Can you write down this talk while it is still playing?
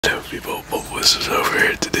Hello people, Bubbles is over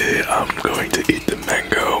here. Today I'm going to eat the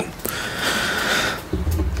mango.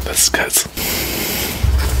 Let's get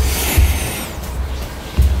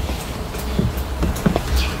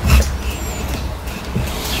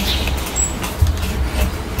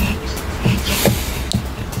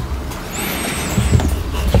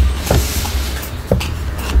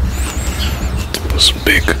it was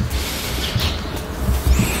big.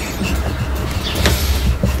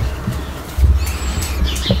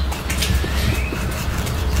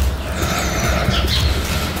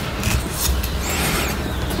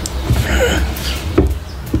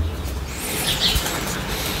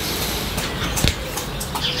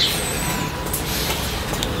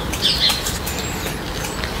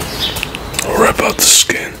 I'll wrap out the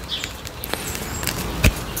skin.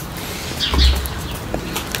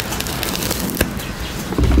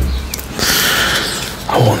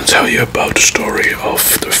 I want to tell you about the story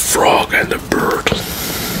of the frog and the bird.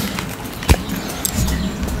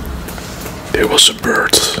 There was a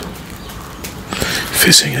bird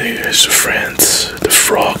visiting his friend, the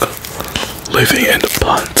frog, living in the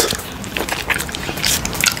pond.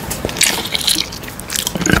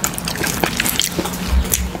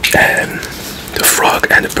 And the frog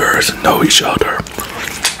and the bird know each other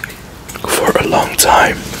for a long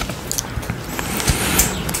time.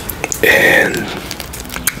 And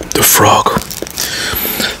the frog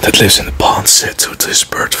that lives in the pond said to his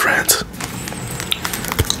bird friend,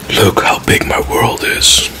 "Look how big my world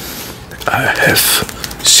is. I have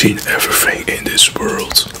seen everything in this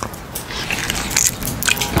world."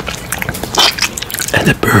 And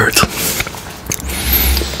the bird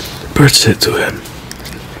said to him,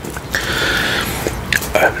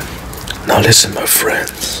 "Now listen, my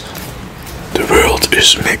friends. The world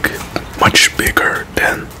is much bigger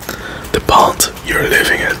than the pond you're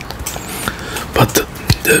living in." But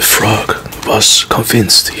the frog was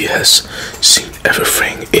convinced he has seen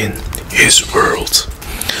everything in his world.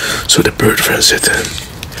 So the bird friend said to him,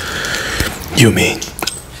 "You mean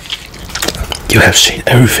you have seen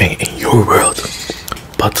everything in your world,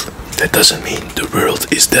 but that doesn't mean the world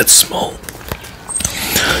is that small.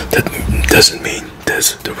 That doesn't mean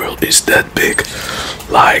that the world is that big,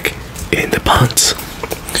 like in the pond."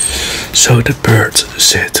 So the bird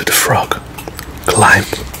said to the frog, "Climb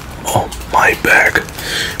on my back,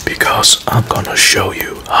 because I'm gonna show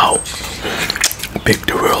you how big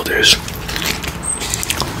the world is.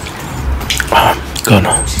 I'm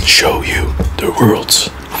gonna show you the world."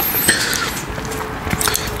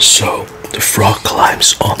 So the frog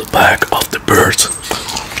climbs on the back of the bird,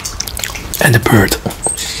 and the bird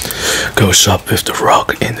goes up with the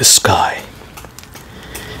frog in the sky.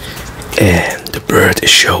 And the bird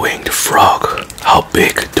is showing the frog how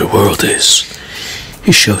big the world is.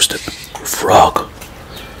 He shows the frog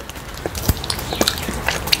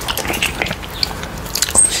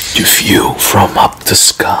the view from up the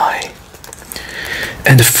sky.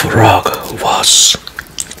 And the frog was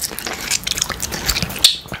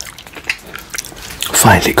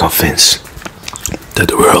finally convinced that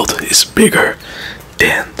the world is bigger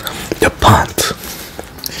than the pond.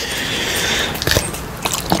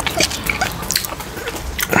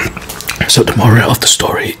 So the moral of the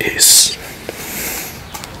story is,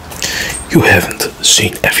 you haven't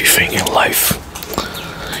seen everything in life.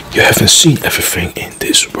 You haven't seen everything in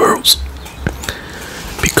this world,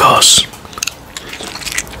 because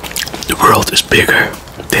the world is bigger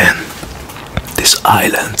than this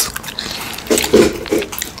island.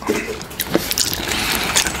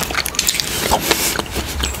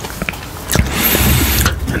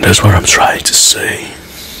 And that's what I'm trying to say.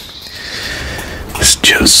 It's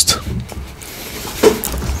just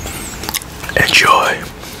enjoy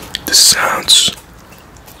the sounds.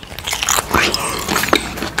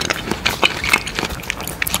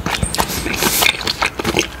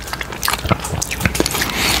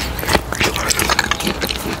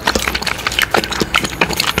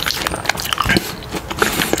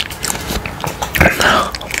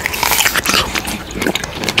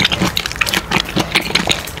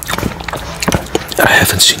 I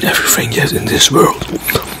haven't seen everything yet in this world.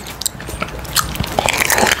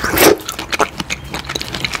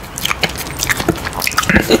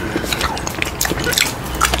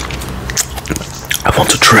 I want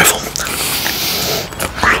to travel.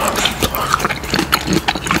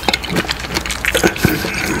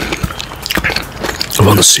 I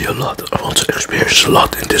want to see a lot. I want to experience a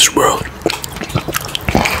lot in this world.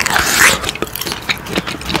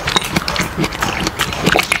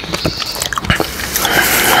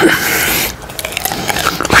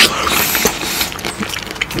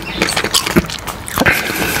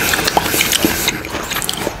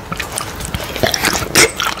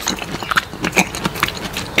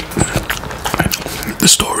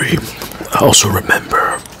 degree, I also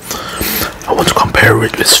remember I want to compare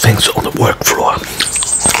it with things on the work floor.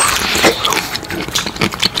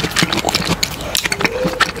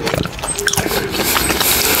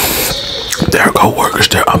 Their co-workers,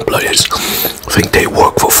 their employees, think they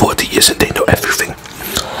work for 40 years and they know everything.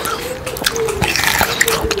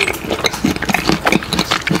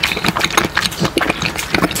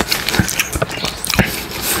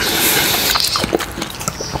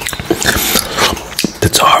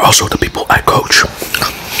 That are also the people I coach.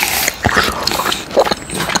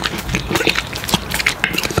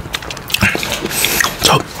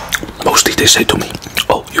 So mostly they say to me,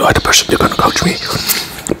 "Oh, you are the person you're gonna coach me,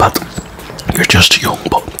 but you're just a young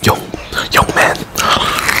man."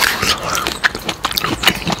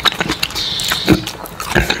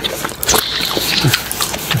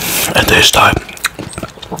 And this time,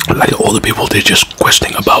 like all the people, they're just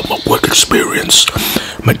questioning about my work experience,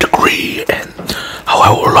 my degree, and how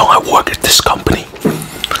long I work at this company.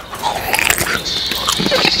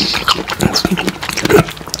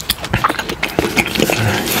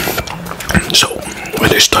 So when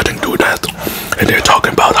they're starting to do that, and they're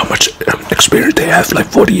talking about how much experience they have, like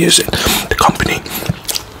 40 years in the company,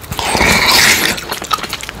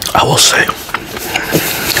 I will say,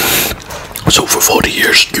 so for 40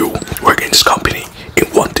 years you work in this company in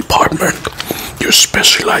one department, you're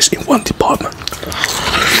specialized in one department.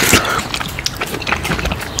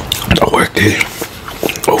 I work here,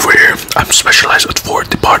 over here, I'm specialized at 4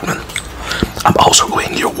 departments. I'm also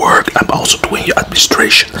doing your work, I'm also doing your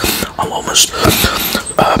administration. I'm almost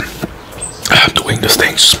doing the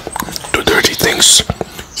things, the dirty things,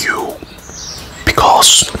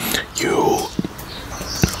 because you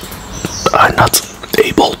are not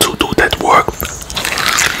able to do that work.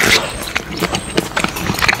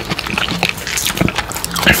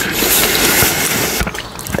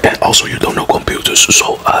 And also you don't know computers,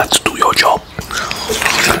 so I have to do your job.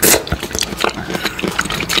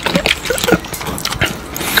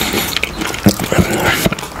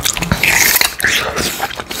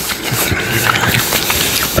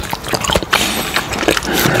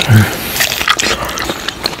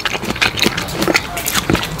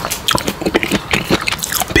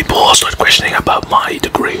 People start questioning about my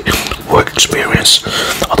degree, work experience.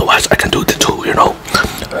 Otherwise, I can do the too, you know.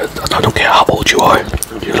 I don't care how old you are.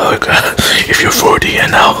 You like, if you're 40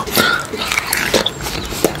 and now,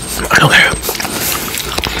 I don't care.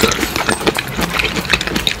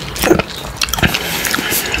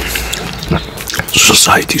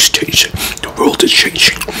 Society is changing, the world is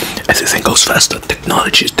changing, everything goes faster,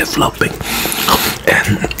 technology is developing,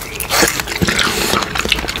 and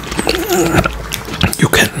you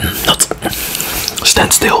cannot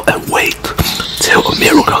stand still and wait till a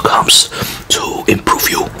miracle comes to improve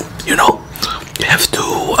you, you know. You have to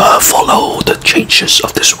follow the changes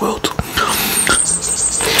of this world.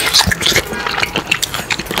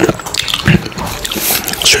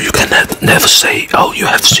 So you can never say, "Oh, you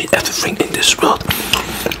have seen everything in this world,"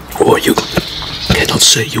 or you cannot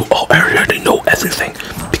say you already know everything,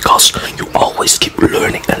 because you always keep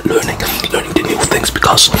learning and learning the new things,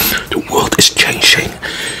 because the world is changing.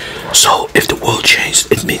 So if the world changes,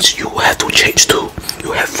 it means you have to change too.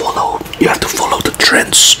 You have to follow the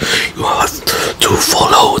trends. You have to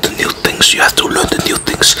follow the new things. You have to learn the new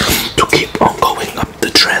things to keep on going up the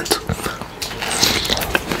trend.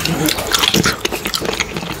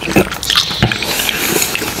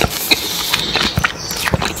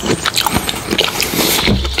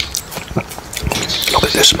 Look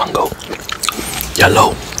at this mango.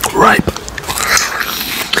 Yellow, ripe.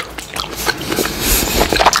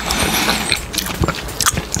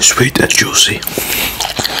 Sweet and juicy.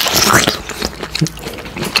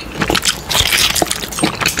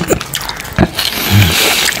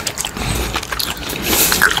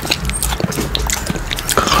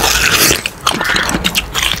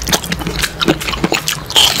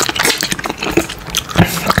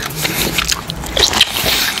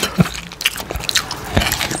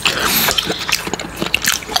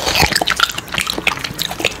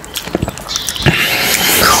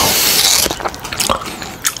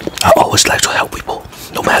 I always like to help people,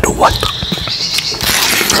 no matter what.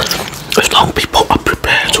 As long as people are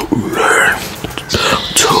prepared to learn,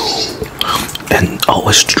 and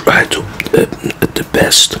always try to the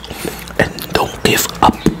best, and don't give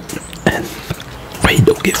up. And when you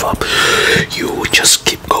don't give up, you just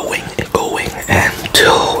keep going and going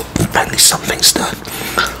until finally something's done.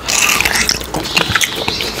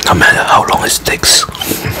 No matter how long it takes.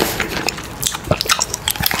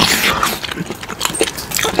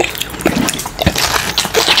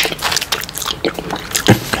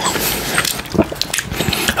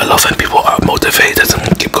 I love when people are motivated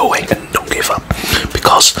and keep keep going and don't give up.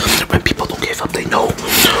 Because when people don't give up, they know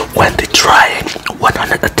when they try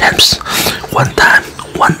 100 attempts, one time,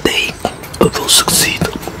 one day, it will succeed.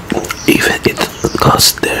 Even it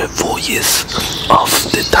costs their 4 years of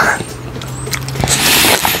the time.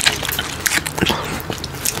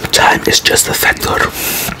 Time is just a factor.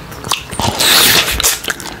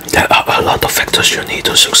 There are a lot of factors you need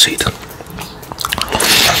to succeed.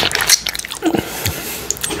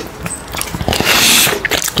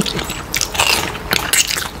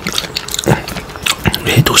 You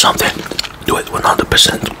need to do something, do it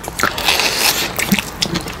 100%.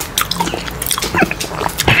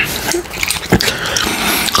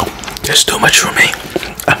 There's too much for me.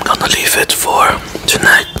 I'm gonna leave it for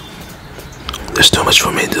tonight. There's too much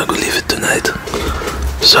for me to leave it tonight.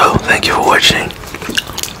 So, thank you for watching.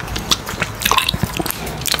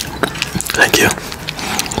 Thank you.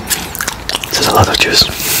 There's a lot of juice.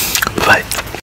 Bye.